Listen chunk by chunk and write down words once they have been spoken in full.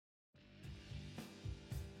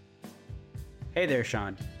Hey there,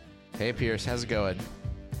 Sean. Hey, Pierce. How's it going?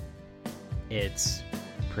 It's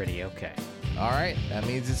pretty okay. All right. That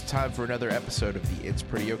means it's time for another episode of the It's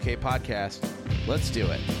Pretty Okay podcast. Let's do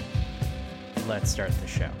it. Let's start the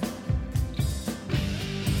show.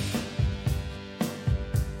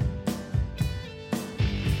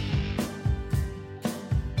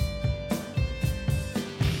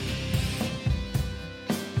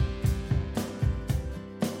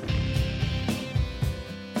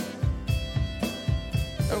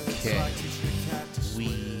 Okay.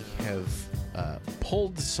 We have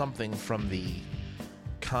pulled something from the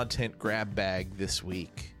content grab bag this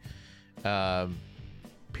week.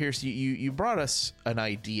 Pierce, you brought us an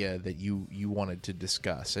idea that you wanted to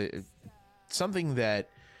discuss. Something that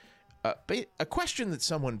a question that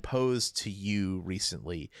someone posed to you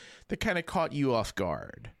recently that kind of caught you off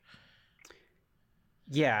guard.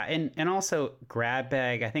 Yeah, and also grab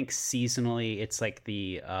bag, I think seasonally it's like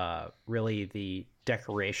the really the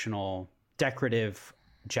decorative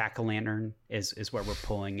jack-o'-lantern is where we're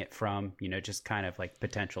pulling it from, just kind of like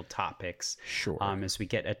potential topics. Sure. As we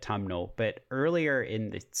get autumnal. But earlier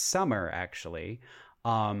in the summer, actually,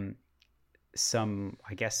 some,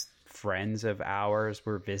 I guess, friends of ours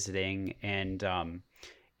were visiting, and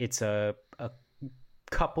it's a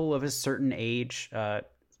couple of a certain age,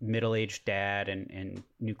 middle-aged dad and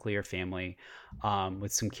nuclear family,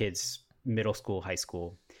 with some kids, middle school, high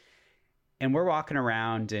school. And we're walking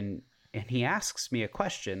around, and he asks me a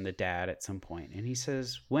question, the dad, at some point, and he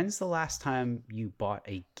says, "When's the last time you bought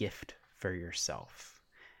a gift for yourself?"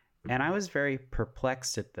 And I was very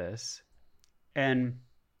perplexed at this, and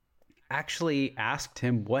actually asked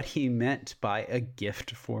him what he meant by a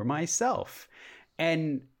gift for myself.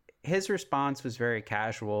 And his response was very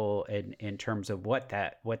casual in terms of what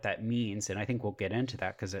that means. And I think we'll get into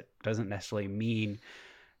that because it doesn't necessarily mean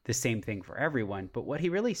the same thing for everyone. But what he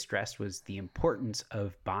really stressed was the importance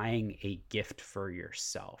of buying a gift for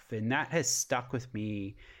yourself. And that has stuck with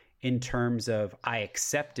me in terms of I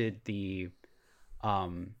accepted the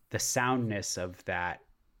soundness of that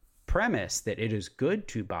premise that it is good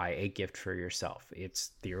to buy a gift for yourself. It's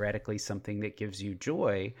theoretically something that gives you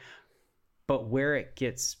joy, but where it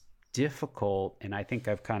gets difficult, and I think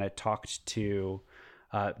I've kind of talked to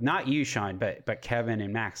not you, Sean, but Kevin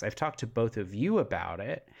and Max. I've talked to both of you about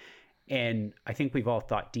it, and I think we've all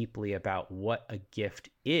thought deeply about what a gift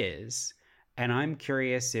is. And I'm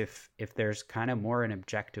curious if there's kind of more an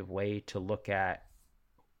objective way to look at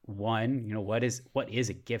one, what is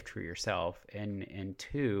a gift for yourself, and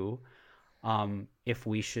two, if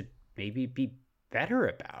we should maybe be better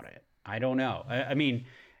about it. I don't know. I mean,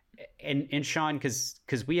 and Sean,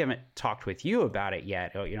 because we haven't talked with you about it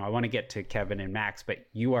yet. I want to get to Kevin and Max, but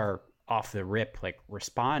you are off the rip, like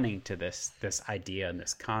responding to this idea and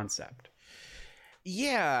this concept.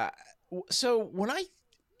 Yeah. So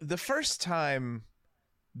the first time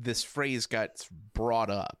this phrase got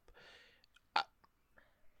brought up,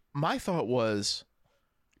 my thought was,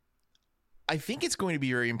 I think it's going to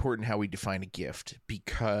be very important how we define a gift,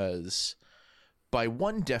 because by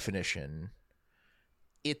one definition,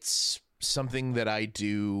 it's something that I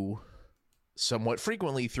do somewhat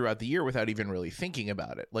frequently throughout the year without even really thinking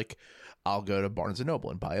about it. Like, I'll go to Barnes and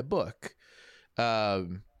Noble and buy a book,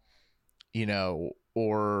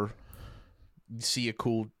 or see a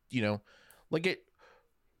cool, like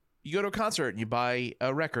you go to a concert and you buy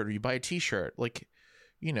a record or you buy a t-shirt, like,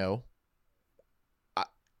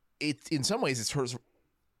 it in some ways it's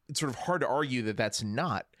sort of hard to argue that that's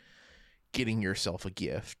not getting yourself a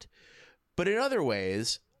gift. But in other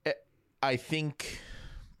ways, I think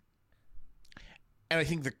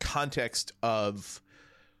the context of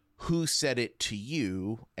who said it to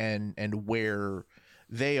you and where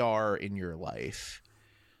they are in your life,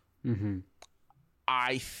 mm-hmm.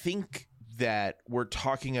 I think that we're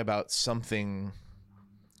talking about something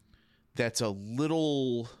that's a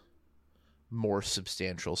little more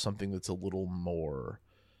substantial, something that's a little more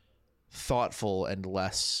thoughtful and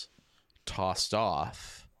less tossed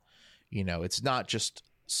off. It's not just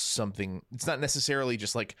something, it's not necessarily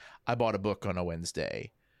just like I bought a book on a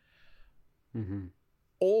Wednesday. Mm-hmm.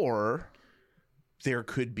 Or there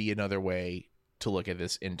could be another way to look at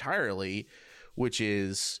this entirely, which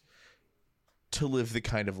is to live the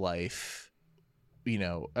kind of life,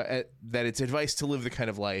 that it's advice to live the kind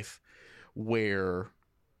of life where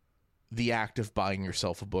the act of buying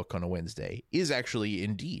yourself a book on a Wednesday is actually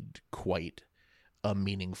indeed quite a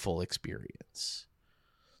meaningful experience.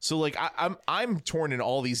 So like I'm torn in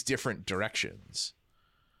all these different directions.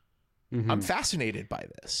 Mm-hmm. I'm fascinated by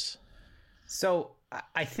this. So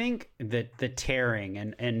I think that the tearing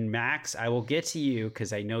and Max, I will get to you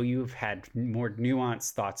because I know you've had more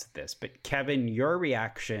nuanced thoughts of this. But Kevin, your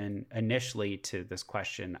reaction initially to this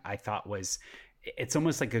question, I thought was it's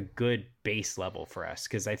almost like a good base level for us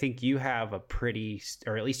because I think you have a pretty,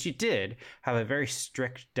 or at least you did have a very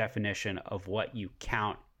strict definition of what you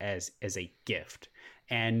count as a gift,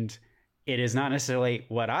 and it is not necessarily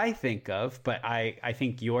what I think of, but I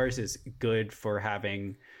think yours is good for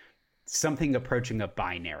having something approaching a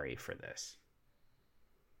binary for this.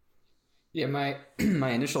 Yeah, my my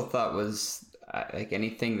initial thought was like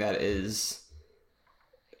anything that is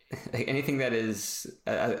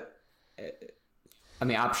I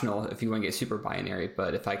mean, optional if you want to get super binary,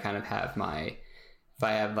 but if I kind of have if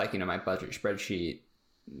I have like, my budget spreadsheet,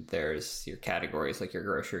 there's your categories like your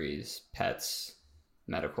groceries, pets,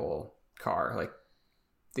 medical, car, like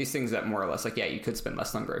these things that more or less like, yeah, you could spend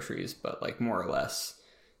less on groceries, but like more or less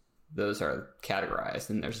those are categorized.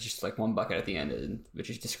 And there's just like one bucket at the end, which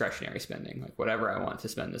is discretionary spending, like whatever I want to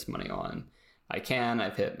spend this money on, I've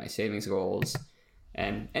hit my savings goals,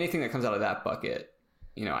 and anything that comes out of that bucket,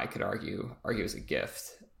 I could argue as a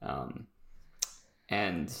gift.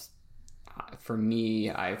 And for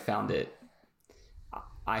me, I find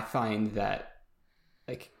that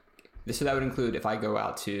like this, so that would include if I go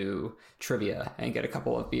out to trivia and get a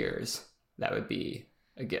couple of beers, that would be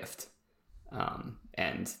a gift.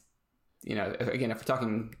 And again, if we're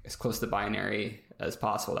talking as close to binary as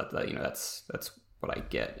possible, that's what I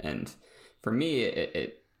get. And for me,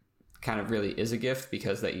 it kind of really is a gift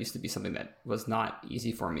because that used to be something that was not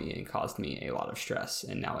easy for me and caused me a lot of stress,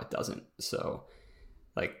 and now it doesn't. So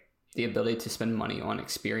like the ability to spend money on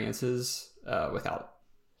experiences without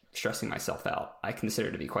stressing myself out, I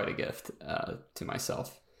consider to be quite a gift to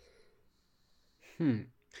myself.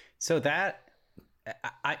 So that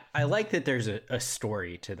I like that there's a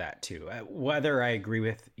story to that too. Whether I agree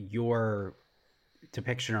with your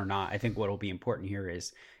depiction or not, I think what will be important here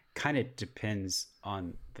is kind of depends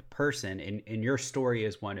on the person, and your story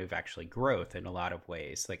is one of actually growth in a lot of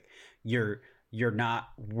ways. Like you're not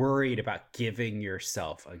worried about giving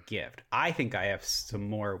yourself a gift. I think I have some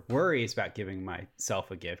more worries about giving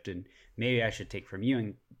myself a gift, and maybe I should take from you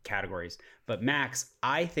in categories. But Max,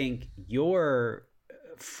 I think your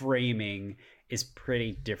framing is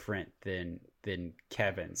pretty different than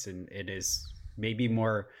Kevin's, and it is maybe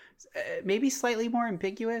slightly more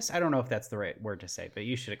ambiguous. I don't know if that's the right word to say, but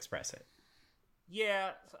you should express it.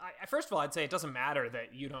 Yeah, first of all, I'd say it doesn't matter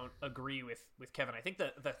that you don't agree with Kevin. I think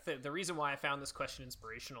the reason why I found this question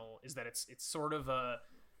inspirational is that it's sort of a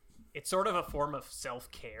form of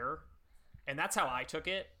self-care, and that's how I took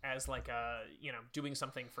it, as like doing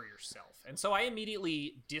something for yourself. And so I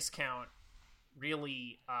immediately discount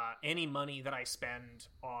really any money that I spend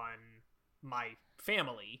on my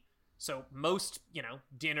family. So most,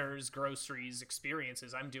 dinners, groceries,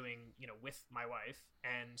 experiences I'm doing, with my wife.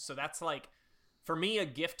 And so that's like, for me, a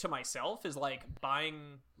gift to myself is like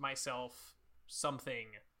buying myself something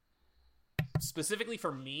specifically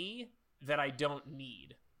for me that I don't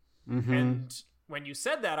need. Mm-hmm. And when you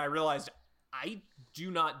said that, I realized I do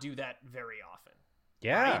not do that very often.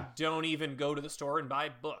 Yeah. I don't even go to the store and buy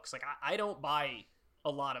books. Like I don't buy a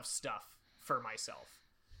lot of stuff for myself.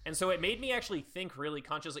 And so it made me actually think really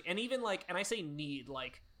consciously. And even like, and I say need,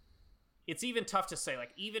 like, it's even tough to say,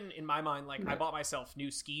 like, even in my mind, like, I bought myself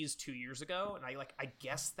new skis 2 years ago, and I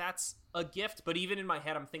guess that's a gift. But even in my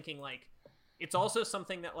head, I'm thinking, like, it's also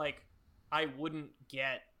something that, like, I wouldn't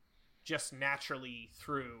get just naturally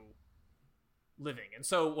through living. And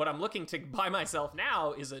so what I'm looking to buy myself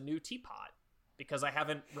now is a new teapot, because I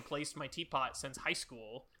haven't replaced my teapot since high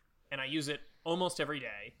school, and I use it almost every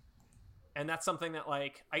day. And that's something that,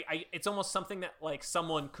 like, it's almost something that, like,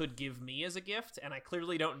 someone could give me as a gift, and I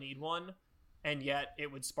clearly don't need one, and yet it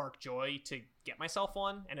would spark joy to get myself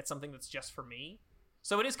one, and it's something that's just for me.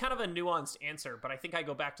 So it is kind of a nuanced answer, but I think I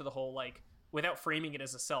go back to the whole, like, without framing it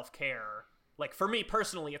as a self-care, like, for me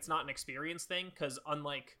personally, it's not an experience thing, because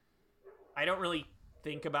unlike, I don't really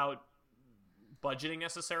think about budgeting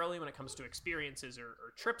necessarily when it comes to experiences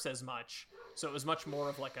or trips as much, so it was much more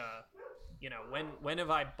of like a, when have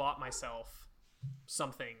I bought myself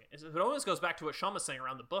something? It always goes back to what Sean was saying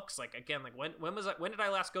around the books. Like, again, like when did I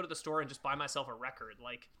last go to the store and just buy myself a record?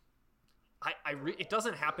 Like, it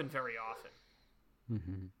doesn't happen very often.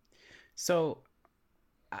 Mm-hmm. So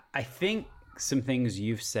I think some things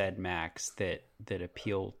you've said, Max, that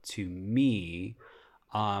appeal to me,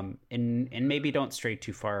 and maybe don't stray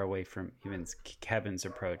too far away from even Kevin's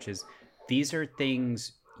approach, is these are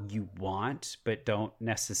things you want but don't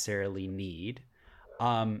necessarily need.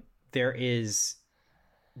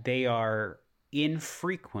 They are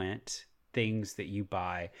infrequent things that you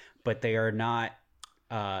buy, but they are not,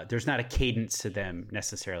 there's not a cadence to them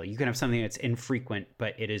necessarily. You can have something that's infrequent,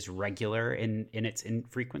 but it is regular in its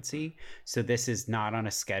infrequency. So this is not on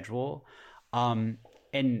a schedule. And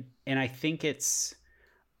I think it's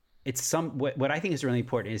what I think is really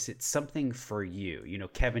important is it's something for you. You know,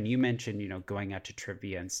 Kevin, you mentioned, you know, going out to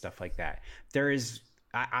trivia and stuff like that.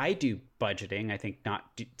 I do budgeting, I think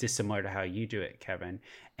not dissimilar to how you do it, Kevin.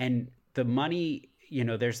 And the money, you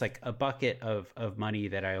know, there's like a bucket of money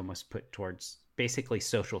that I almost put towards basically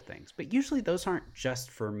social things, but usually those aren't just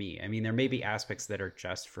for me. I mean, there may be aspects that are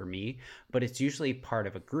just for me, but it's usually part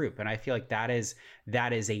of a group. And I feel like that is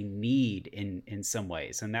a need in some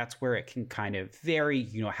ways. And that's where it can kind of vary,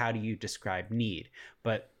 you know, how do you describe need?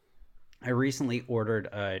 But I recently ordered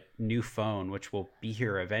a new phone, which will be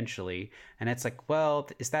here eventually. And it's like, well,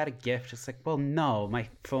 is that a gift? It's like, well, no, my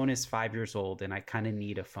phone is 5 years old and I kind of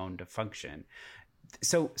need a phone to function.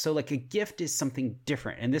 So like a gift is something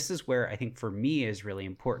different. And this is where I think for me is really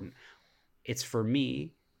important. It's for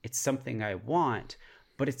me, it's something I want,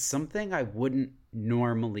 but it's something I wouldn't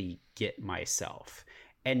normally get myself.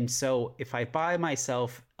 And so if I buy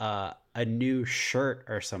myself a new shirt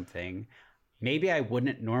or something, maybe I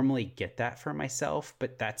wouldn't normally get that for myself,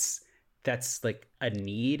 but that's like a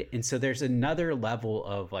need. And so there's another level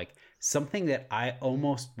of like something that I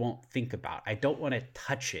almost won't think about. I don't want to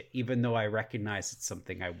touch it, even though I recognize it's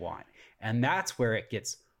something I want. And that's where it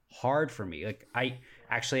gets hard for me. Like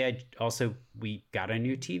we got a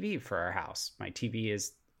new TV for our house. My TV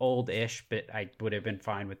is old-ish, but I would have been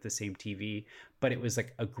fine with the same TV, but it was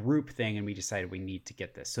like a group thing and we decided we need to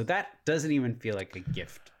get this. So that doesn't even feel like a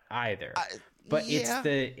gift either. But yeah.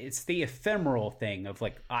 it's the ephemeral thing of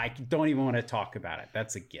like, I don't even want to talk about it.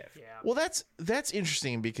 That's a gift. Yeah. Well, that's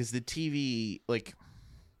interesting because the TV, like,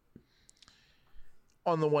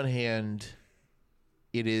 on the one hand,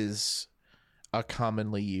 it is a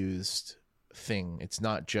commonly used thing. It's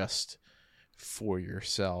not just for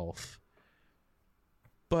yourself.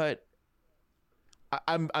 But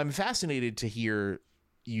I'm fascinated to hear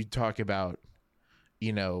you talk about,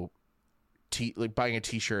 you know, like buying a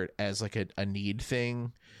t-shirt as like a need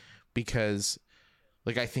thing, because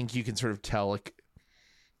like I think you can sort of tell, like,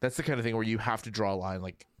 that's the kind of thing where you have to draw a line.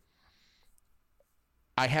 Like,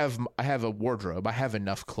 I have a wardrobe, I have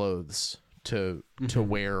enough clothes to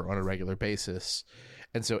wear on a regular basis,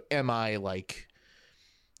 and so am I like,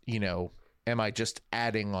 you know, am I just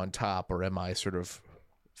adding on top, or am I sort of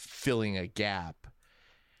filling a gap?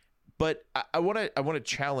 But I want to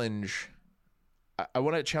challenge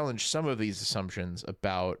some of these assumptions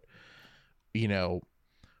about, you know,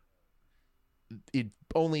 it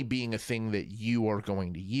only being a thing that you are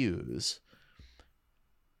going to use.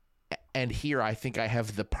 And here I think I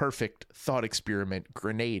have the perfect thought experiment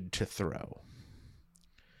grenade to throw.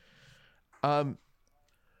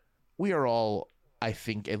 We are all, I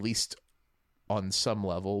think, at least on some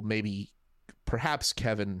level, maybe perhaps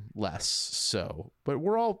Kevin less so, but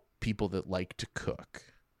we're all people that like to cook.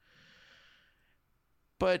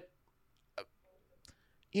 But,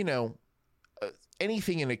 you know,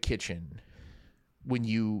 anything in a kitchen, when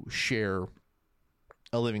you share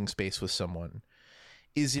a living space with someone,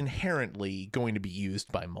 is inherently going to be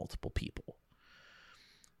used by multiple people.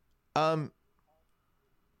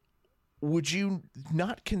 Would you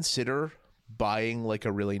not consider buying like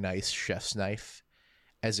a really nice chef's knife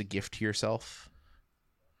as a gift to yourself?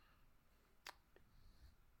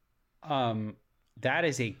 That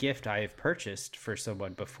is a gift I have purchased for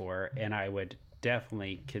someone before, and I would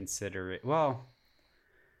definitely consider it. Well,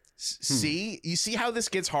 see, you see how this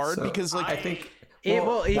gets hard, So, because like I think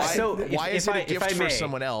why is it a gift for may,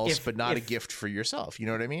 someone else but not a gift for yourself? You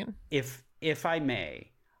know what I mean? If I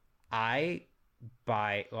may, I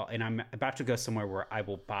buy, well, and I'm about to go somewhere where I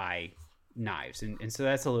will buy knives, and so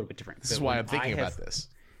that's a little bit different. This is why I'm thinking about this.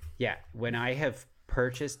 Yeah, when I have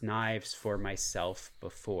purchased knives for myself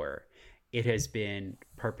before, it has been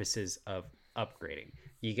purposes of upgrading.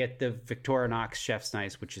 You get the Victorinox chef's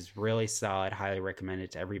knives, which is really solid, highly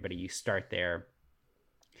recommended to everybody. You start there,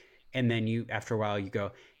 and then you, after a while, you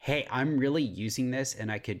go, hey, I'm really using this, and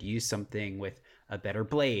I could use something with a better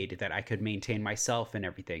blade that I could maintain myself and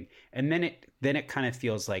everything. And then it kind of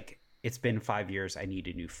feels like it's been 5 years, I need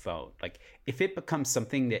a new phone. Like, if it becomes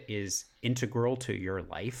something that is integral to your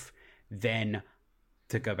life, then,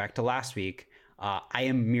 to go back to last week, I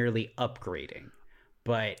am merely upgrading.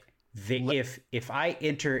 But if I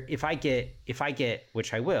get,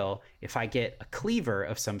 which I will, if I get a cleaver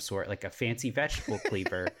of some sort, like a fancy vegetable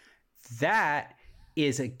cleaver, that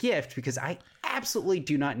is a gift, because I absolutely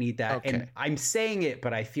do not need that. Okay. And I'm saying it,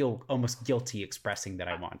 but I feel almost guilty expressing that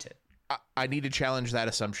I want it. I need to challenge that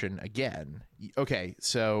assumption again. Okay,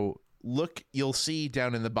 so you'll see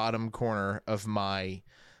down in the bottom corner of my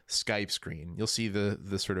Skype screen, you'll see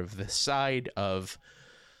the sort of the side of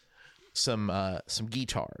some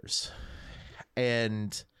guitars.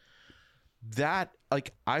 And that,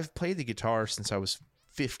 like, I've played the guitar since I was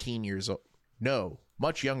 15 years old. No,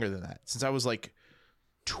 much younger than that. Since I was like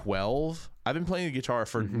 12. I've been playing the guitar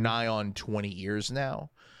for nigh on 20 years now.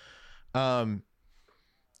 And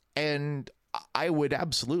I would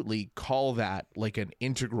absolutely call that like an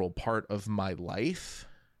integral part of my life.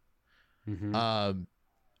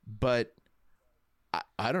 But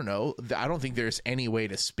I don't know. I don't think there's any way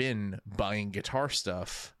to spin buying guitar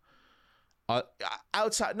stuff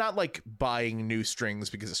outside, not like buying new strings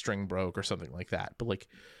because a string broke or something like that, but like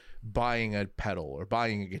buying a pedal or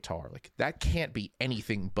buying a guitar. Like that can't be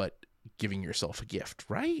anything but giving yourself a gift,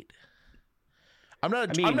 right? I'm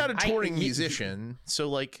not a touring musician, so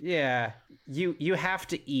like, yeah, you have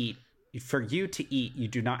to eat. For you to eat, you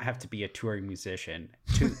do not have to be a touring musician.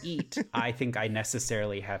 To eat, I think I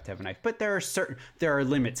necessarily have to have a knife. But there are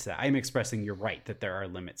limits to that. I'm expressing you're right that there are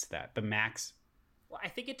limits to that. But Max? Well, I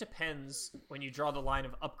think it depends when you draw the line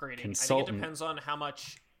of upgrading. Consultant. I think it depends on how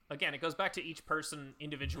much, again, it goes back to each person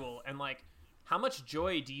individual and like how much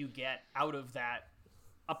joy do you get out of that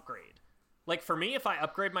upgrade? Like for me, if I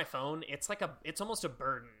upgrade my phone, it's almost a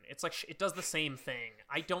burden. It's like it does the same thing.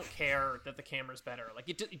 I don't care that the camera's better. Like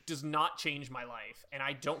it does not change my life, and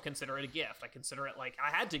I don't consider it a gift. I consider it like I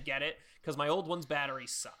had to get it because my old one's battery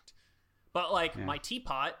sucked. But like my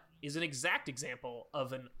teapot is an exact example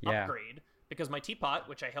of an upgrade because my teapot,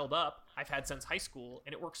 which I held up, I've had since high school,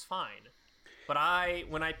 and it works fine. But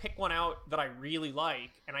when I pick one out that I really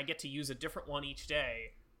like and I get to use a different one each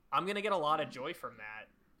day, I'm gonna get a lot of joy from that.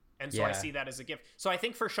 And so I see that as a gift. So I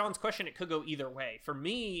think for Sean's question, it could go either way. For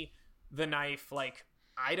me, the knife, like,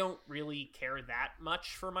 I don't really care that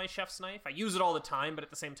much for my chef's knife. I use it all the time, but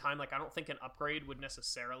at the same time, like, I don't think an upgrade would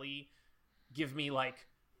necessarily give me, like,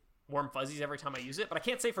 warm fuzzies every time I use it. But I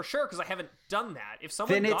can't say for sure because I haven't done that. If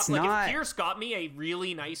someone if Pierce got me a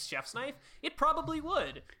really nice chef's knife, it probably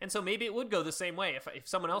would. And so maybe it would go the same way. If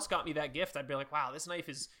someone else got me that gift, I'd be like, wow, this knife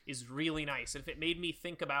is really nice. And if it made me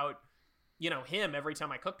think about him every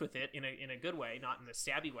time I cooked with it in a good way, not in the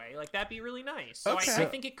stabby way, like that'd be really nice. So I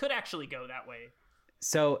think it could actually go that way.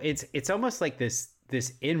 So it's almost like this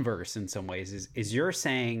inverse in some ways is you're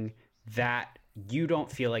saying that you don't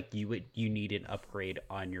feel like you need an upgrade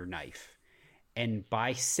on your knife. And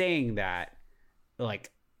by saying that, like,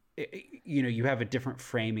 you have a different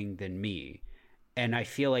framing than me. And I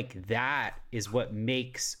feel like that is what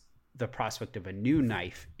makes the prospect of a new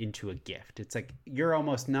knife into a gift. It's like you're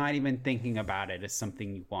almost not even thinking about it as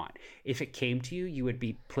something you want. If it came to you, you would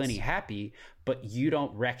be plenty happy, but you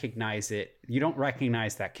don't recognize it. You don't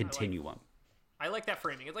recognize that continuum. I like that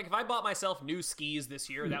framing. It's like if I bought myself new skis this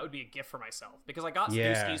year, that would be a gift for myself because I got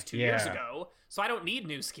new skis 2 years ago, so I don't need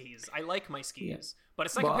new skis. I like my skis, but a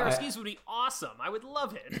second pair of skis would be awesome. I would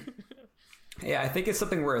love it. Yeah, I think it's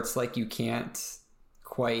something where it's like you can't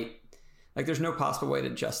quite, like, there's no possible way to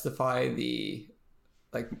justify the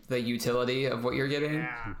utility of what you're getting.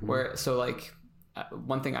 Yeah. Where so like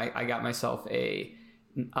one thing I got myself a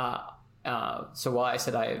so while I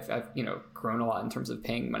said I've grown a lot in terms of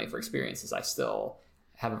paying money for experiences, I still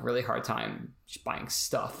have a really hard time just buying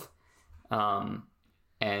stuff.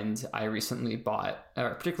 And I recently bought,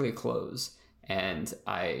 particularly clothes, and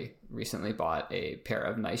I recently bought a pair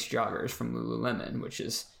of nice joggers from Lululemon, which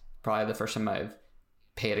is probably the first time I've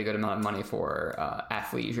paid a good amount of money for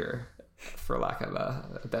athleisure, for lack of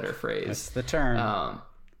a better phrase. That's the term.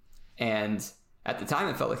 And at the time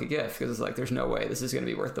it felt like a gift because it's like, there's no way this is going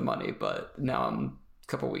to be worth the money. But now I'm a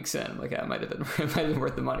couple weeks in, like it might have been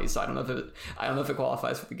worth the money. So I don't know if it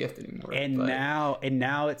qualifies for the gift anymore. And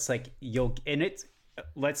now it's like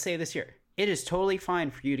let's say this year, it is totally fine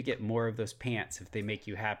for you to get more of those pants if they make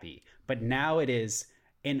you happy. But now it is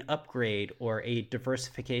an upgrade or a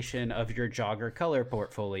diversification of your jogger color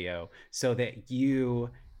portfolio so that you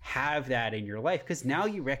have that in your life, because now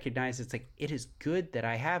you recognize it's like, it is good that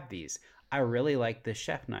I have these. I really like this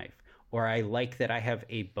chef knife, or I like that I have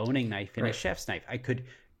a boning knife and a chef's knife. I could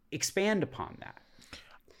expand upon that.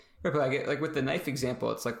 Right, but I get, like with the knife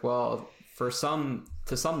example, it's like, well, to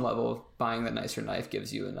some level, buying the nicer knife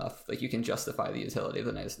gives you enough, like you can justify the utility of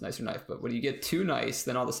the nicer knife. But when you get too nice,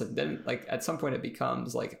 then all of a sudden, then like at some point it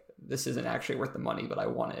becomes like, this isn't actually worth the money, but I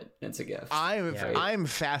want it, and it's a gift. I'm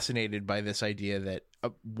fascinated by this idea that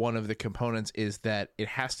one of the components is that it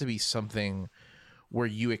has to be something where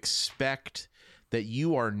you expect that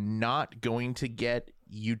you are not going to get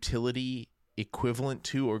utility equivalent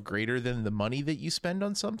to or greater than the money that you spend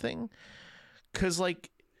on something. Because like,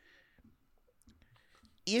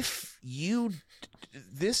 if you,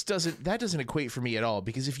 that doesn't equate for me at all,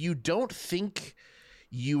 because if you don't think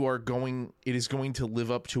it is going to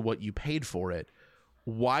live up to what you paid for it,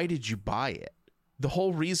 why did you buy it? The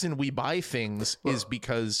whole reason we buy things is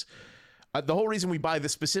because the whole reason we buy the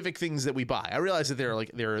specific things that we buy. I realize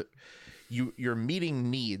that you're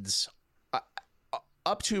meeting needs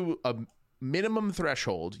up to a minimum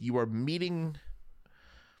threshold. You are meeting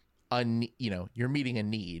you're meeting a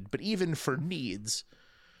need, but even for needs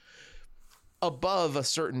above a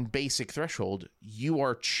certain basic threshold, you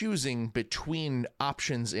are choosing between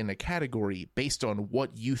options in a category based on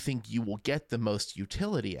what you think you will get the most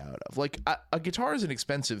utility out of. Like a guitar is an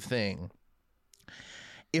expensive thing.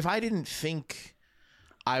 If I didn't think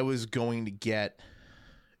I was going to get,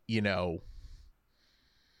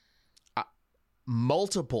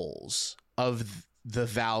 multiples of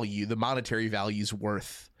the monetary value's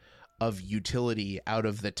worth of utility out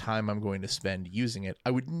of the time I'm going to spend using it,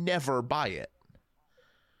 I would never buy it.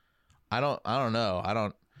 I don't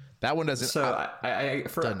know. That one doesn't,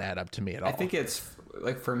 doesn't add up to me at all. I think it's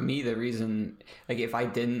like, for me, the reason, like, if I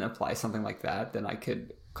didn't apply something like that, then I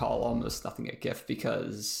could call almost nothing a gift,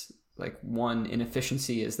 because like, one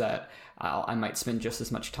inefficiency is that I might spend just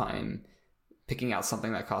as much time picking out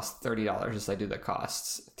something that costs $30 as I do that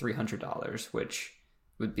costs $300, which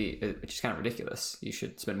is kind of ridiculous. You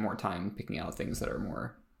should spend more time picking out things that are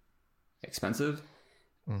more expensive.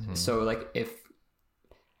 Mm-hmm. So like, if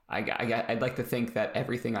I'd like to think that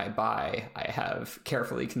everything I buy, I have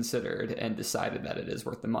carefully considered and decided that it is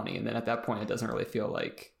worth the money. And then at that point, it doesn't really feel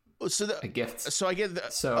like a gift. So I get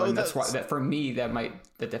that. So that's why that for me,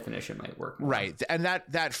 the definition might work more. Right. And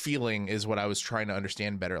that feeling is what I was trying to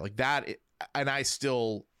understand better. Like that. And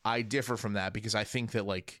I differ from that, because I think that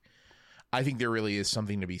I think there really is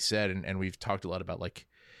something to be said. And we've talked a lot about like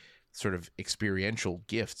sort of experiential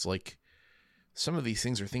gifts. Like, some of these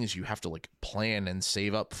things are things you have to like plan and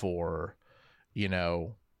save up for,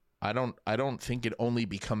 I don't think it only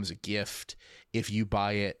becomes a gift if you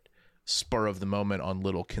buy it spur of the moment on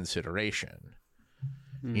little consideration.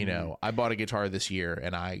 Mm-hmm. I bought a guitar this year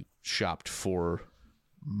and I shopped for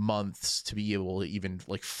months to be able to even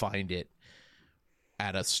like find it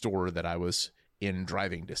at a store that I was in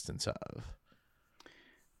driving distance of.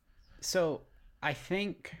 So I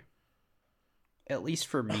think, at least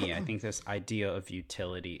for me, I think this idea of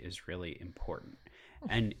utility is really important.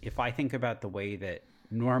 And if I think about the way that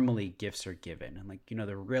normally gifts are given, and like,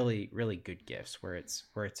 they're really, really good gifts where it's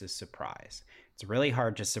a surprise. It's really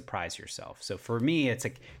hard to surprise yourself. So for me, it's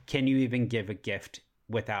like, can you even give a gift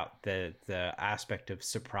without the aspect of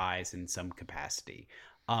surprise in some capacity?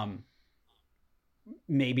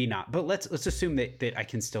 Maybe not, but let's assume that I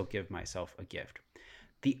can still give myself a gift.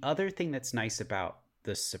 The other thing that's nice about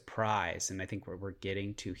the surprise, and I think what we're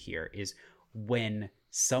getting to here, is when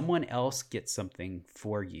someone else gets something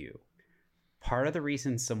for you, part of the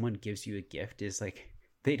reason someone gives you a gift is like,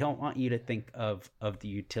 they don't want you to think of the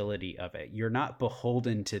utility of it. You're not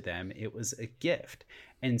beholden to them. It was a gift.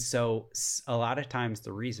 And so a lot of times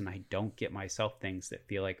the reason I don't get myself things that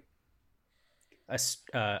feel like a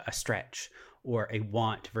stretch or a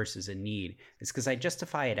want versus a need is because I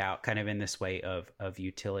justify it out kind of in this way of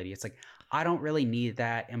utility. It's like, I don't really need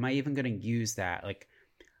that. Am I even going to use that?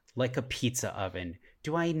 Like a pizza oven.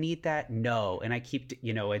 Do I need that? No. And I keep,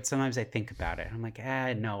 and sometimes I think about it. I'm like,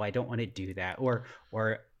 no, I don't want to do that. Or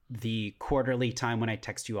the quarterly time when I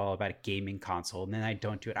text you all about a gaming console and then I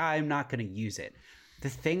don't do it. I'm not going to use it. The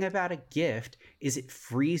thing about a gift is it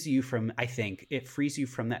frees you from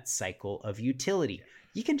that cycle of utility.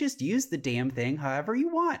 You can just use the damn thing however you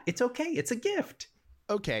want. It's okay. It's a gift.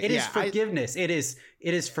 Okay. It is forgiveness. It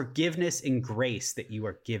is forgiveness and grace that you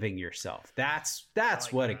are giving yourself. That's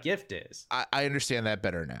what a gift is. I understand that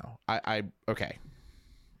better now. Okay.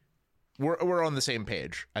 We're on the same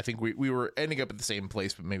page. I think we were ending up at the same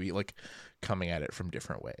place, but maybe like coming at it from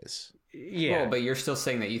different ways. Yeah. Well, but you're still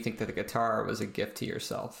saying that you think that the guitar was a gift to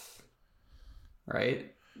yourself,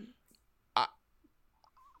 right?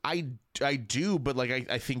 I do, but like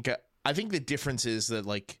I think the difference is that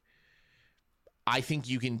like I think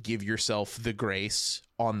you can give yourself the grace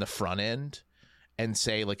on the front end and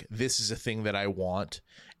say like, this is a thing that I want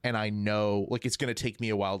and I know like it's going to take me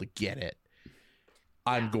a while to get it.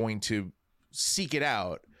 I'm going to seek it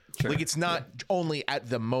out. Sure. Like it's not only at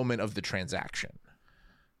the moment of the transaction.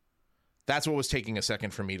 That's what was taking a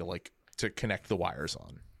second for me to connect the wires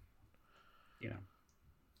on. Yeah.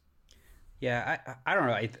 Yeah, I don't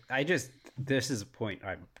know. I just, this is a point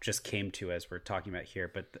I just came to as we're talking about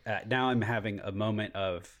here, but now I'm having a moment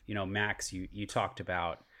of, Max, you talked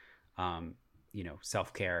about,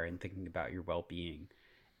 self-care and thinking about your well-being.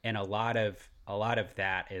 And a lot of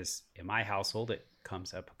that is in my household, it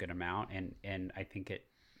comes up a good amount. And I think it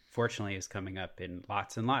fortunately is coming up in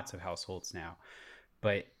lots and lots of households now.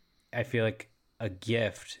 But I feel like a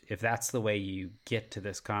gift, if that's the way you get to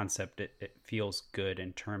this concept, it feels good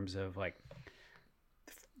in terms of like,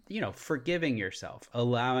 forgiving yourself,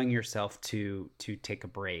 allowing yourself to take a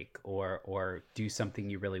break or do something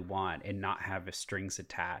you really want and not have strings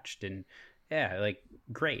attached, and like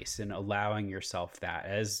grace and allowing yourself that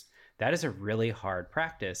is a really hard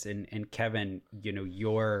practice. And Kevin,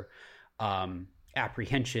 your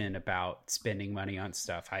apprehension about spending money on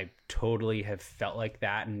stuff, I totally have felt like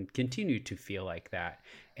that and continue to feel like that.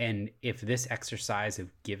 And if this exercise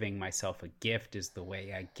of giving myself a gift is the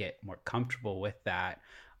way I get more comfortable with that,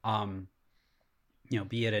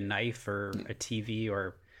 be it a knife or a TV,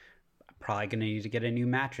 or probably going to need to get a new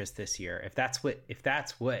mattress this year. If that's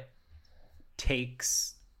what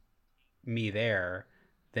takes me there,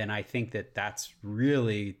 then I think that's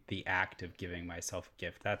really the act of giving myself a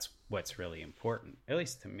gift. That's what's really important, at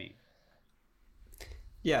least to me.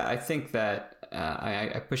 Yeah, I think that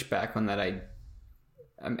I push back on that.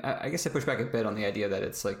 I guess I push back a bit on the idea that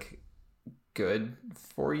it's like good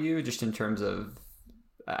for you, just in terms of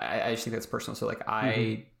I just think that's personal. So like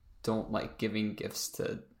I don't like giving gifts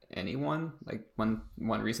to anyone. Like one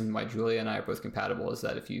reason why Julia and I are both compatible is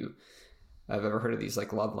that if I've ever heard of these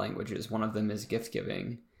like love languages, one of them is gift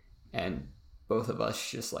giving, and both of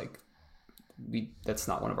us just like that's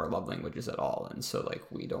not one of our love languages at all. And so like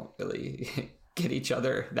we don't really get each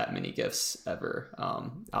other that many gifts ever,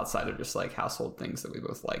 outside of just like household things that we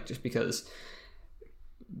both like, just because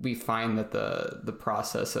we find that the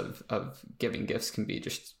process of giving gifts can be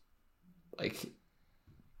just like,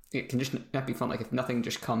 it can just not be fun. Like if nothing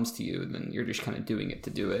just comes to you, then you're just kind of doing it to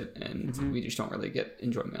do it. And we just don't really get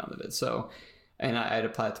enjoyment out of it. So, and I'd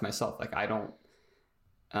apply it to myself. Like I don't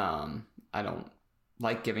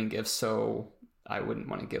like giving gifts, so I wouldn't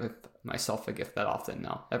want to give myself a gift that often.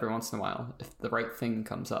 Now, every once in a while, if the right thing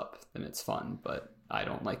comes up, then it's fun, but I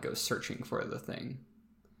don't like go searching for the thing.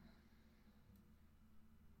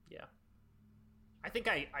 I think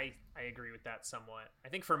I agree with that somewhat. I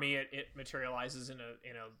think for me, it materializes in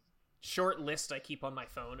a short list I keep on my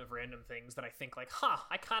phone of random things that I think like,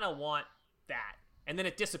 I kind of want that. And then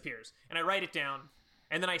it disappears. And I write it down,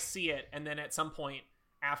 and then I see it, and then at some point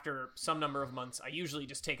after some number of months, I usually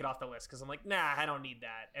just take it off the list because I'm like, nah, I don't need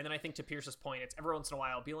that. And then I think to Pierce's point, it's every once in a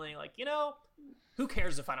while being like, who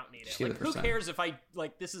cares if I don't need it? Like, who cares if I,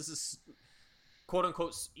 like, this is this quote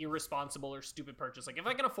unquote irresponsible or stupid purchase. Like if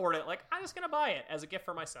I can afford it, like I'm just gonna buy it as a gift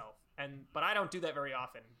for myself. But I don't do that very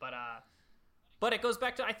often. But it goes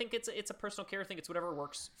back to, I think it's a personal care thing. It's whatever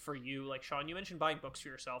works for you. Like Sean, you mentioned buying books for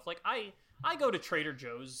yourself. Like I go to Trader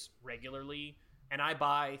Joe's regularly and I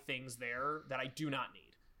buy things there that I do not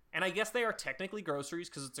need. And I guess they are technically groceries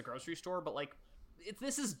because it's a grocery store, but like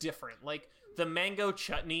this is different. Like the mango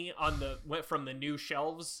chutney from the new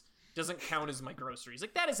shelves doesn't count as my groceries.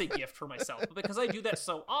 Like that is a gift for myself, but because I do that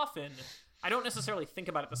so often, I don't necessarily think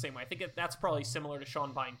about it the same way. I think that's probably similar to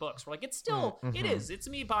Sean buying books. Where like it's still it's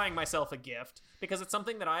me buying myself a gift because it's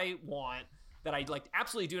something that I want, that I like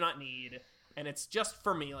absolutely do not need, and it's just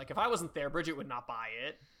for me. Like if I wasn't there, Bridget would not buy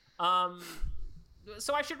it.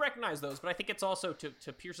 So I should recognize those, but I think it's also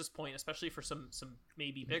to Pierce's point, especially for some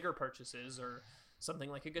maybe bigger purchases or something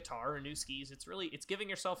like a guitar or new skis. It's giving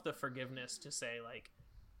yourself the forgiveness to say like.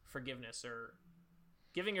 Forgiveness or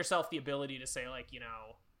giving yourself the ability to say like,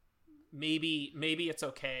 maybe it's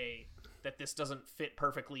okay that this doesn't fit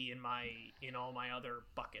perfectly in all my other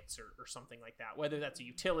buckets or something like that, whether that's a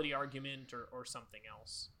utility argument or something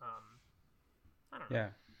else. I don't know. Yeah.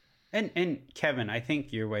 And Kevin, I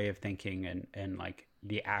think your way of thinking and like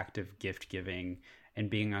the act of gift giving and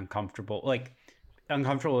being uncomfortable, like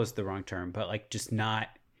uncomfortable is the wrong term, but like just not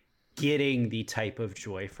getting the type of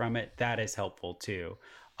joy from it, that is helpful too.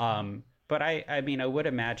 But I mean, I would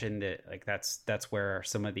imagine that like that's where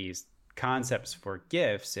some of these concepts for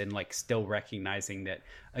gifts and like still recognizing that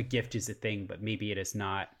a gift is a thing, but maybe it is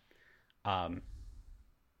not a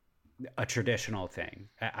traditional thing.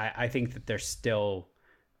 I think that there's still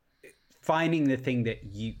finding the thing that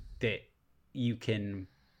you can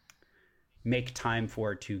make time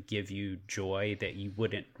for to give you joy that you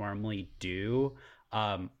wouldn't normally do.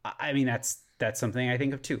 I mean, that's something I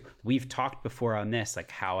think of too. We've talked before on this,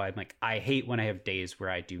 like how I'm like, I hate when I have days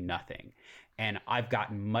where I do nothing. And I've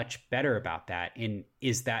gotten much better about that. And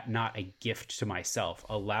is that not a gift to myself,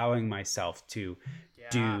 allowing myself to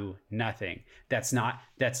do nothing? That's not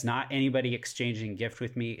anybody exchanging gift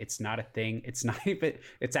with me. It's not a thing. It's not even,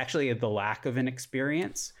 it's actually the lack of an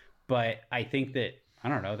experience. But I think that, I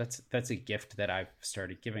don't know, that's a gift that I've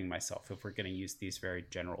started giving myself, if we're going to use these very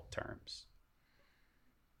general terms.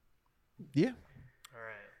 Yeah. All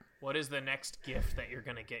right. What is the next gift that you're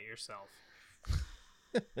going to get yourself?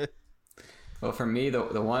 Well, for me,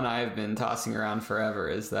 the one I've been tossing around forever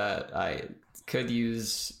is that I could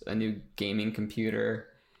use a new gaming computer,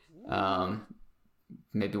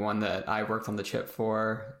 maybe one that I worked on the chip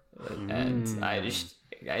for, and I just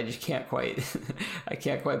can't quite I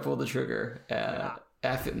can't quite pull the trigger.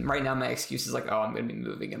 Right now, my excuse is like, oh, I'm going to be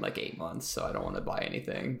moving in like 8 months, so I don't want to buy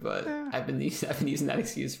anything. But I've been using that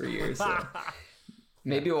excuse for years. So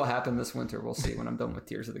maybe it will happen this winter. We'll see when I'm done with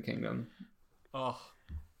Tears of the Kingdom. Oh,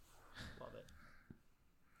 love it.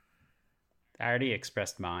 I already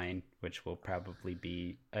expressed mine, which will probably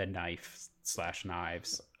be a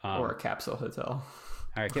knife/knives. Or a capsule hotel.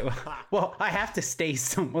 All right. Well, I have to stay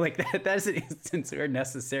somewhere. Like that's an instance where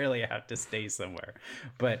necessarily I have to stay somewhere.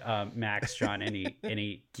 But Max, John,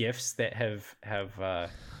 any gifts that have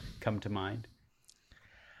come to mind?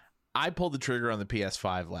 I pulled the trigger on the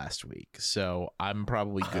PS5 last week, so I'm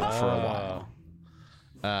probably good for a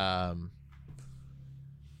while.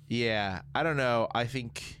 Yeah, I don't know. I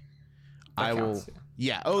think I will.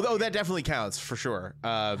 Yeah. Oh, that definitely counts for sure.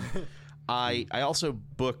 I also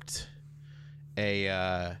booked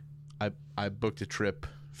I booked a trip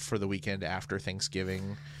for the weekend after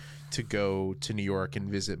Thanksgiving to go to New York and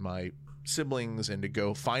visit my siblings and to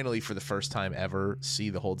go finally for the first time ever see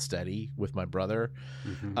the Hold Steady with my brother.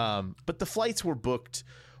 But the flights were booked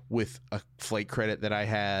with a flight credit that I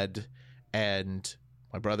had, and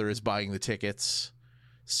my brother is buying the tickets.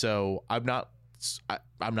 So I'm not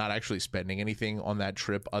actually spending anything on that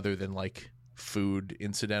trip other than like food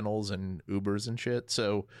incidentals and Ubers and shit.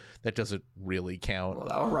 So that doesn't really count. Well,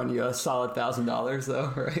 that'll run you a solid $1,000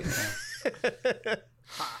 though, right?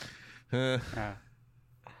 Nice.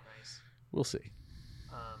 We'll see.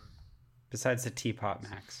 Besides the teapot,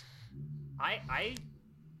 Max. I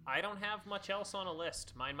don't have much else on a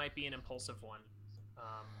list. Mine might be an impulsive one.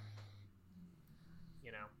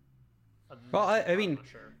 Well, I mean, I'm not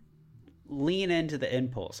sure. Lean into the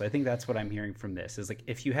impulse. I think that's what I'm hearing from this. Is like,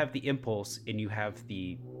 if you have the impulse and you have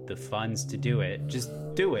the funds to do it, just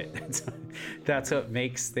do it. That's what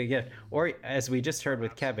makes the gift. Or as we just heard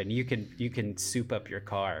with Kevin, you can soup up your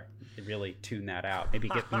car and really tune that out. Maybe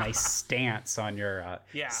get a nice stance on your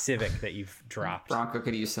Civic that you've dropped. Bronco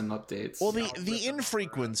could use some updates. Well, the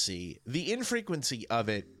infrequency of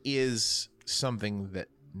it is something that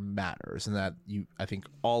matters, and that I think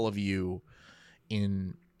all of you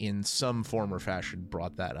in some form or fashion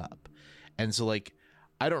brought that up. And so, like,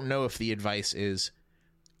 I don't know if the advice is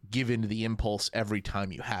give in to the impulse every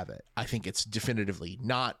time you have it. I think it's definitively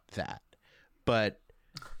not that. But,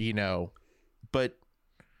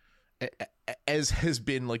 as has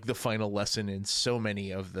been like the final lesson in so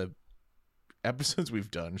many of the episodes we've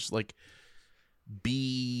done, just like,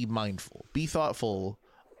 be mindful, be thoughtful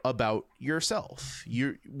about yourself.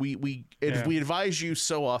 We advise you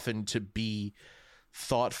so often to be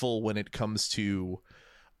thoughtful when it comes to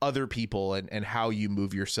other people and how you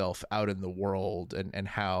move yourself out in the world and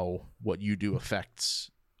how what you do affects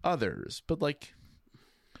others, but like,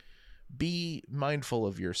 be mindful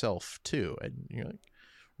of yourself too, and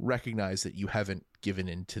recognize that you haven't given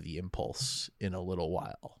in to the impulse in a little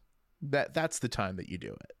while. That's the time that you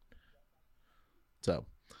do it. So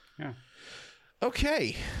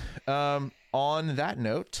okay, on that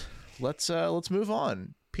note, let's move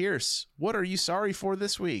on. Pierce, what are you sorry for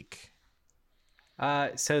this week?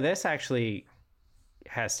 So this actually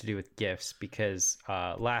has to do with gifts, because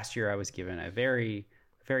last year I was given a very,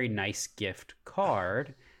 very nice gift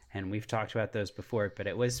card, and we've talked about those before, but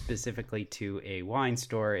it was specifically to a wine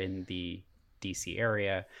store in the DC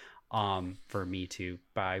area, for me to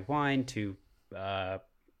buy wine to,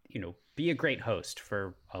 be a great host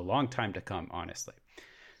for a long time to come, honestly.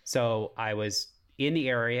 So I was in the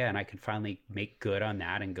area, and I could finally make good on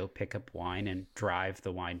that and go pick up wine and drive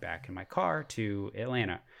the wine back in my car to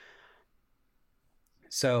Atlanta.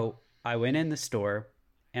 So I went in the store,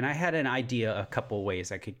 and I had an idea a couple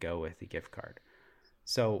ways I could go with the gift card.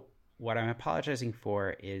 So what I'm apologizing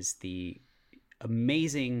for is the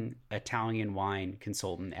amazing Italian wine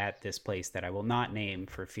consultant at this place that I will not name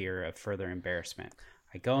for fear of further embarrassment.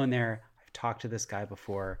 I go in there. I've talked to this guy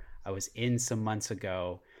before. I was in some months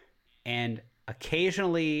ago, and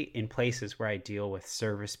occasionally in places where I deal with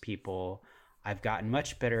service people, I've gotten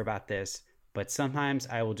much better about this. but sometimes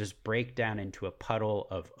I will just break down into a puddle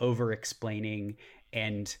of over explaining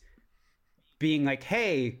and being like,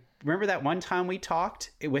 hey, remember that one time we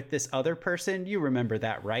talked with this other person? You remember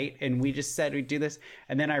that, right? And we just said we'd do this.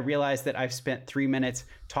 And then I realized that I've spent 3 minutes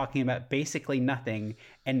talking about basically nothing,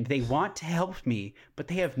 and they want to help me, but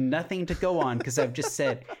they have nothing to go on because I've just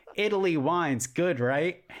said, Italy wine's good,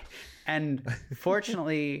 right? And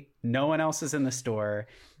fortunately, no one else is in the store.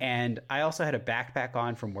 And I also had a backpack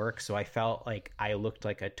on from work, so I felt like I looked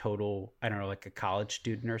like a total, I don't know, like a college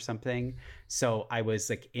student or something. So I was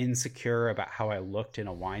like insecure about how I looked in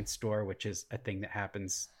a wine store, which is a thing that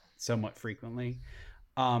happens somewhat frequently.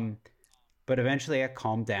 But eventually I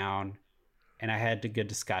calmed down and I had a good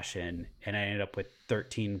discussion, and I ended up with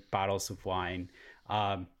 13 bottles of wine,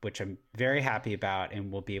 which I'm very happy about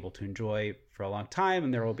and will be able to enjoy for a long time.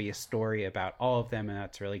 And there will be a story about all of them, and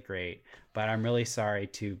that's really great. But I'm really sorry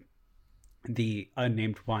to the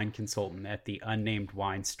unnamed wine consultant at the unnamed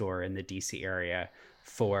wine store in the DC area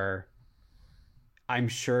for, I'm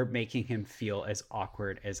sure, making him feel as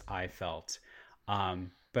awkward as I felt.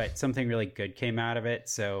 But something really good came out of it.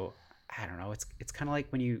 So I don't know. It's kind of like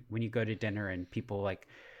when you go to dinner and people like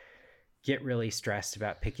get really stressed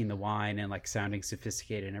about picking the wine and like sounding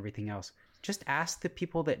sophisticated and everything else. Just ask the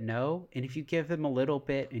people that know, and if you give them a little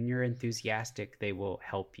bit and you're enthusiastic, they will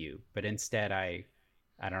help you. But instead, I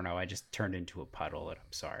don't know, I just turned into a puddle, and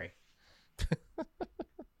I'm sorry.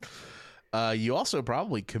 You also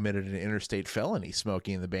probably committed an interstate felony,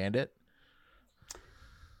 Smokey and the Bandit.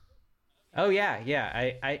 Oh yeah.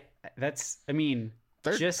 I that's, I mean,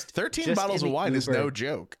 just 13 bottles of wine is no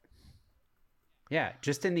joke. Yeah,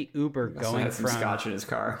 just in the Uber going had some from scotch in his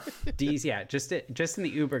car. DC, yeah, just in the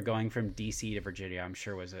Uber going from DC to Virginia, I'm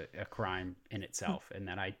sure was a crime in itself, and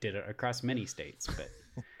then I did it across many states. But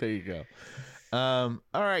there you go. All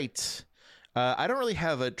right, I don't really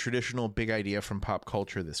have a traditional big idea from pop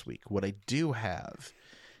culture this week. What I do have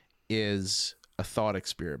is a thought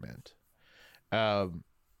experiment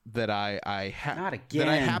that I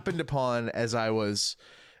happened upon as I was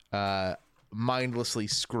mindlessly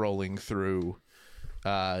scrolling through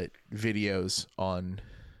videos on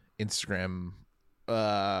Instagram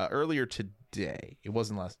earlier today. It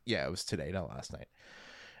wasn't last. Yeah, it was today, not last night.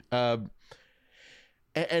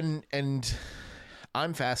 And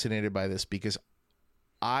I'm fascinated by this because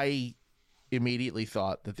I immediately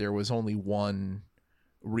thought that there was only one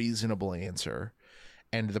reasonable answer,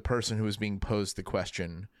 and the person who was being posed the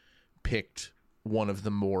question picked one of the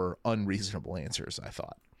more unreasonable answers, I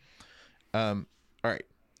thought. All right.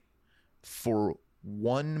 For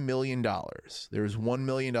 $1 million, there's $1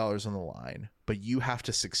 million on the line, but you have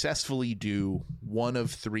to successfully do one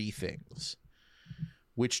of three things.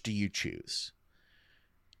 Which do you choose?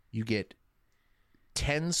 You get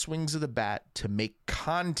 10 swings of the bat to make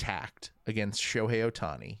contact against Shohei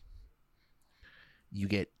Ohtani. You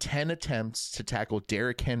get 10 attempts to tackle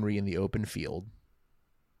Derrick Henry in the open field.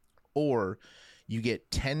 Or you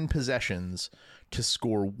get 10 possessions to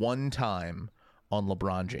score one time on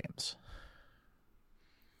LeBron James.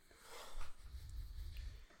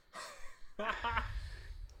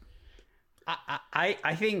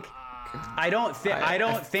 I think I don't think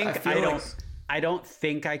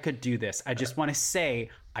I could do this. I just want to say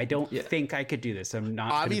I don't think I could do this. I'm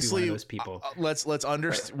not obviously one of those people.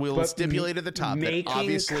 We'll stipulate at the top making that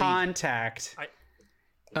obviously contact.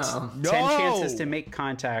 10 No. chances to make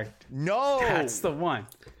contact. No, That's the one.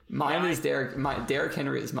 Mine is Derrick. Derrick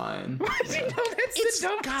Henry is mine. it's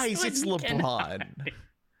LeBron.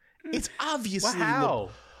 It's obviously How?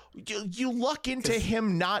 You luck into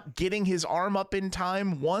him not getting his arm up in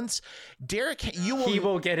time once. Derrick, He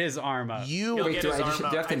will get his arm up. Wait, do I his arm do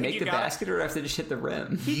up. I have to I think make you the gotta- basket, or do I have to just hit the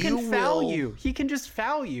rim? He can foul you. He can just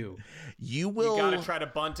foul you. You will. You gotta try to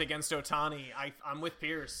bunt against Ohtani. I'm with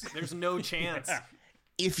Pierce. There's no chance.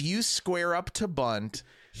 If you square up to bunt,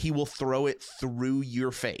 he will throw it through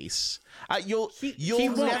your face. You'll He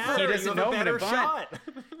never. won't. He doesn't You have know a when better to bunt. shot.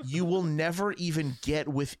 You will never even get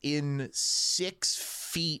within 6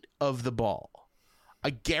 feet of the ball.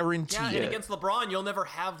 I guarantee Yeah, and it. against LeBron, you'll never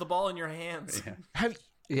have the ball in your hands.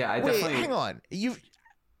 Yeah, I Wait, definitely. hang on.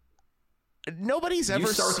 Nobody's You ever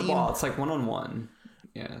start with seen. the ball. It's like 1-on-1.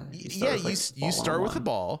 Yeah. You start with the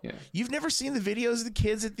ball. Yeah. You've never seen the videos of the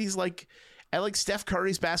kids at these at Steph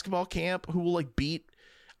Curry's basketball camp who will beat.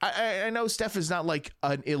 I know Steph is not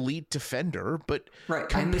an elite defender, but Right.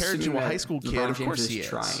 compared to a high school kid, LeBron of James course he is.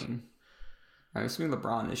 trying. I'm assuming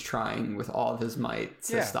LeBron is trying with all of his might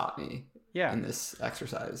to Yeah. stop me. Yeah. in this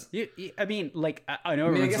exercise. I mean, like I know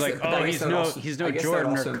I mean, I everyone's guess like, that- but I oh, guess that also- he's I no guess that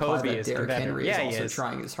Jordan also or implies Kobe that is Derrick competitor. Henry Yeah, is he also is.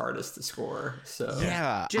 trying his hardest to score. So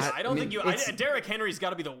Yeah, Just- I don't think it's- Derrick Henry's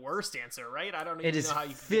got to be the worst answer, right? I don't It even is know how you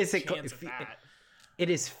can physical- get a chance at that. It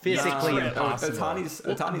is physically Yeah. impossible. Otani's the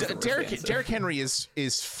worst answer. Derrick Henry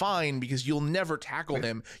is fine because you'll never tackle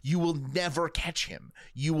him. You will never catch him.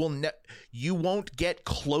 You won't get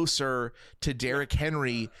closer to Derrick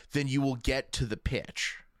Henry than you will get to the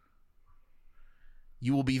pitch.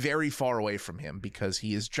 You will be very far away from him because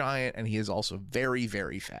he is giant and he is also very,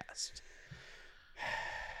 very fast.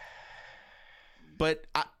 But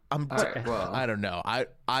I don't know.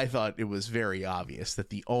 I thought it was very obvious that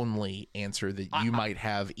the only answer that you might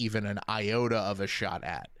have even an iota of a shot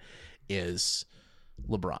at is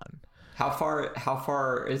LeBron. How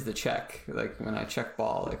far is the check? Like when I check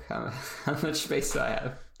ball, like how much space do I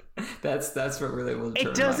have? That's what really will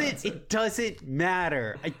determine my answer. It doesn't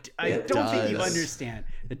matter. I It don't think you does. understand.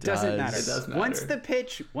 It doesn't matter. It does matter. Once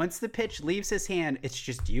the pitch leaves his hand, it's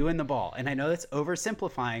just you and the ball. And I know that's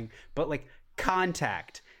oversimplifying, but like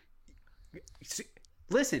contact.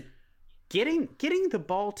 Listen, getting the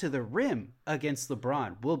ball to the rim against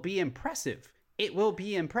LeBron will be impressive. It will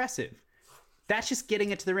be impressive. That's just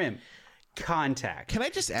getting it to the rim. Contact. Can I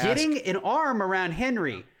just ask? Getting an arm around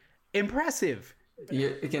Henry, impressive. You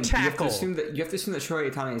have to Tackle. assume that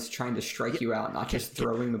Shohei Ohtani is trying to strike you out, not just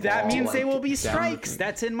throwing the ball. That means they like, will be down the strikes. thing.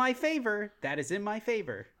 That's in my favor. That is in my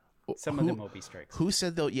favor. Some of them will be strikes. Who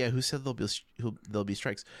said they'll be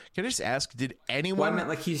strikes? Can I just ask? Did anyone? Well, I meant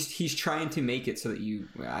like he's trying to make it so that you.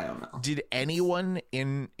 I don't know. Did anyone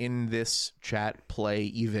in this chat play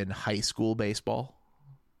even high school baseball?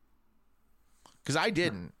 Because I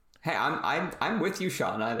didn't. Hey, I'm with you,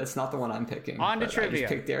 Sean. That's not the one I'm picking. On to but trivia. I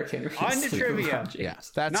just picked Derrick Henry. On to instead of trivia. LeBron James. Yeah,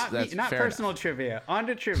 that's Not fair personal enough. trivia. On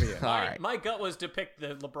to trivia. All right. My gut was to pick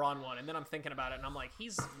the LeBron one, and then I'm thinking about it, and I'm like,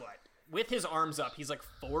 he's what? With his arms up, he's like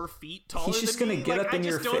 4 feet taller. He's just than gonna me. get Like, up in I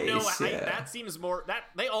just your don't know. face, yeah. That seems more. That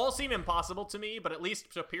they all seem impossible to me, but at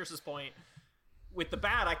least to Pierce's point, with the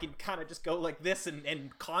bat, I can kind of just go like this and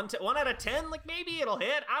contact 1 out of 10. Like maybe it'll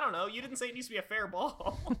hit. I don't know. You didn't say it needs to be a fair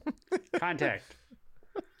ball. Contact.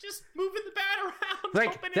 Just moving the bat around. Like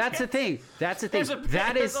hoping it that's the hits. thing. That's the thing.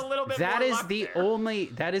 There's a little bit that more is luck the there.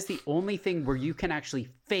 only thing where you can actually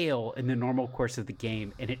fail in the normal course of the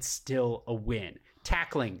game and it's still a win.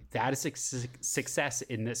 Tackling, that is a success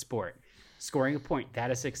in this sport. Scoring a point,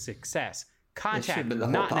 that is a success. Contact, been the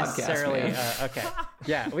whole not podcast, necessarily. man. Okay,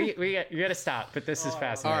 yeah, we got to stop. But this is All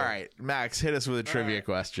fascinating. right, Max, hit us with a trivia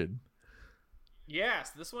question.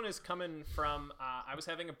 Yes, this one is coming from. I was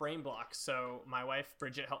having a brain block, so my wife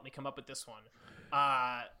Bridget helped me come up with this one.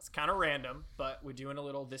 It's kind of random, but we're doing a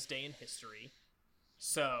little this day in history.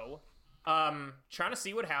 So, trying to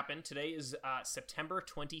see what happened. Today is September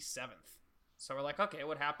 27th. So we're like, okay,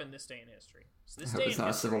 what happened this day in history? So this I day hope it's in not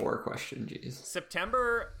a history, Civil War question. Jeez.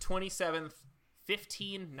 September 27th,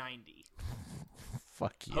 1590.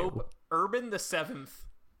 Fuck you. Pope Urban VII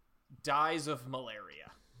dies of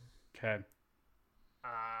malaria. Okay.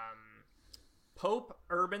 Pope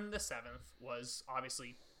Urban VII was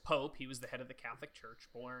obviously Pope. He was the head of the Catholic Church,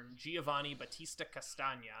 born Giovanni Battista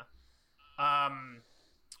Castagna,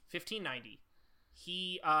 1590.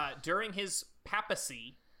 He, during his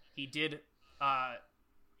papacy, he did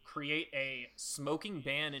create a smoking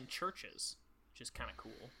ban in churches, which is kind of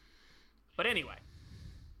cool. But anyway,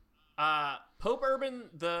 Pope Urban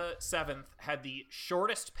VII had the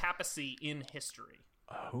shortest papacy in history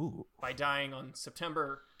Oh. by dying on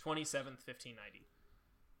September 27th, 1590.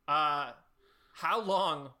 How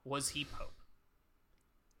long was he Pope?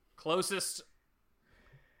 Closest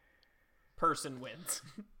person wins.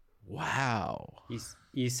 Wow.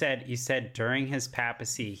 You said during his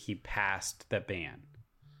papacy he passed the ban.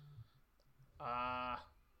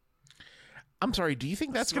 I'm sorry, do you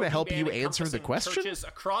think that's going to help you answer the question? Churches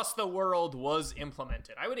across the world was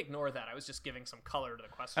implemented. I would ignore that. I was just giving some color to the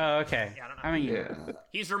question. Oh, okay. Yeah, I don't know. I mean, Yeah.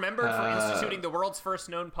 He's remembered for instituting the world's first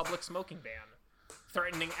known public smoking ban,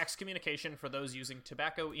 threatening excommunication for those using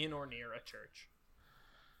tobacco in or near a church.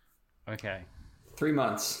 okay. 3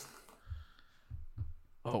 months.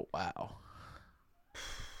 Oh, wow.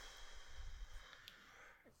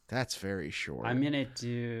 That's very short. I'm gonna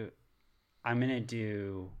do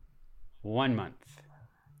 1 month.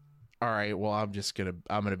 All right, well, I'm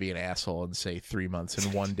gonna be an asshole and say 3 months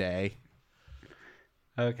and 1 day.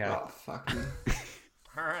 Okay. Oh, fuck me.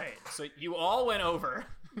 All right, so you all went over.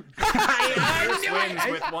 I Pierce knew it! wins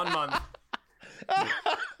with 1 month.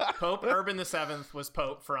 Pope Urban VII was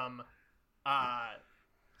Pope from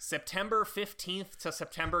September 15th to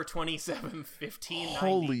September 27th, 1590,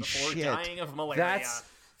 Holy before shit. dying of malaria.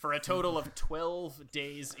 for a total of 12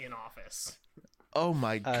 days in office. Oh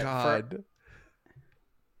my God.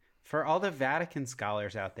 For all the Vatican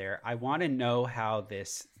scholars out there, I want to know how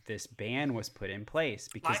this ban was put in place,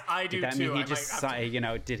 because I do did that too. mean he just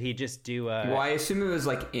did he just do Well, I assume it was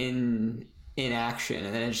like in action,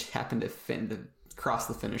 and then it just happened to cross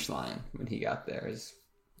the finish line when he got there.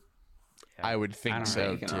 I would think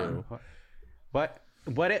so too. What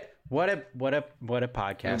a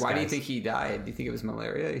podcast. And why do you guys. think he died? Do you think it was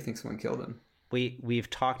malaria? Do you think someone killed him? We've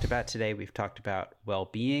talked about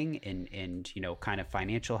well-being and kind of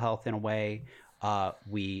financial health in a way.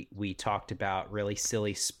 We talked about really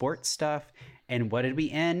silly sports stuff, and what did we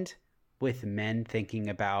end with? Men thinking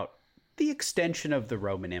about the extension of the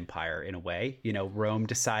Roman Empire in a way. Rome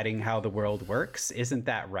deciding how the world works. Isn't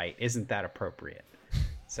that right? Isn't that appropriate?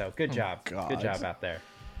 So good job. Good job out there.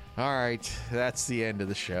 All right, that's the end of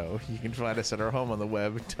the show. You can find us at our home on the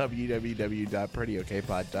web,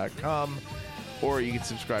 www.prettyokpod.com, or you can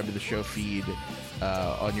subscribe to the show feed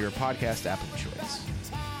on your podcast app of choice.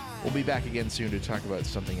 We'll be back again soon to talk about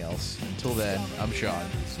something else. Until then, I'm Sean.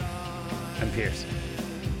 I'm Pierce.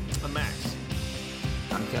 I'm Max.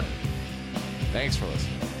 I'm Kevin. Thanks for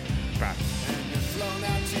listening. Bye. And you're flown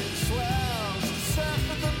out to the swell.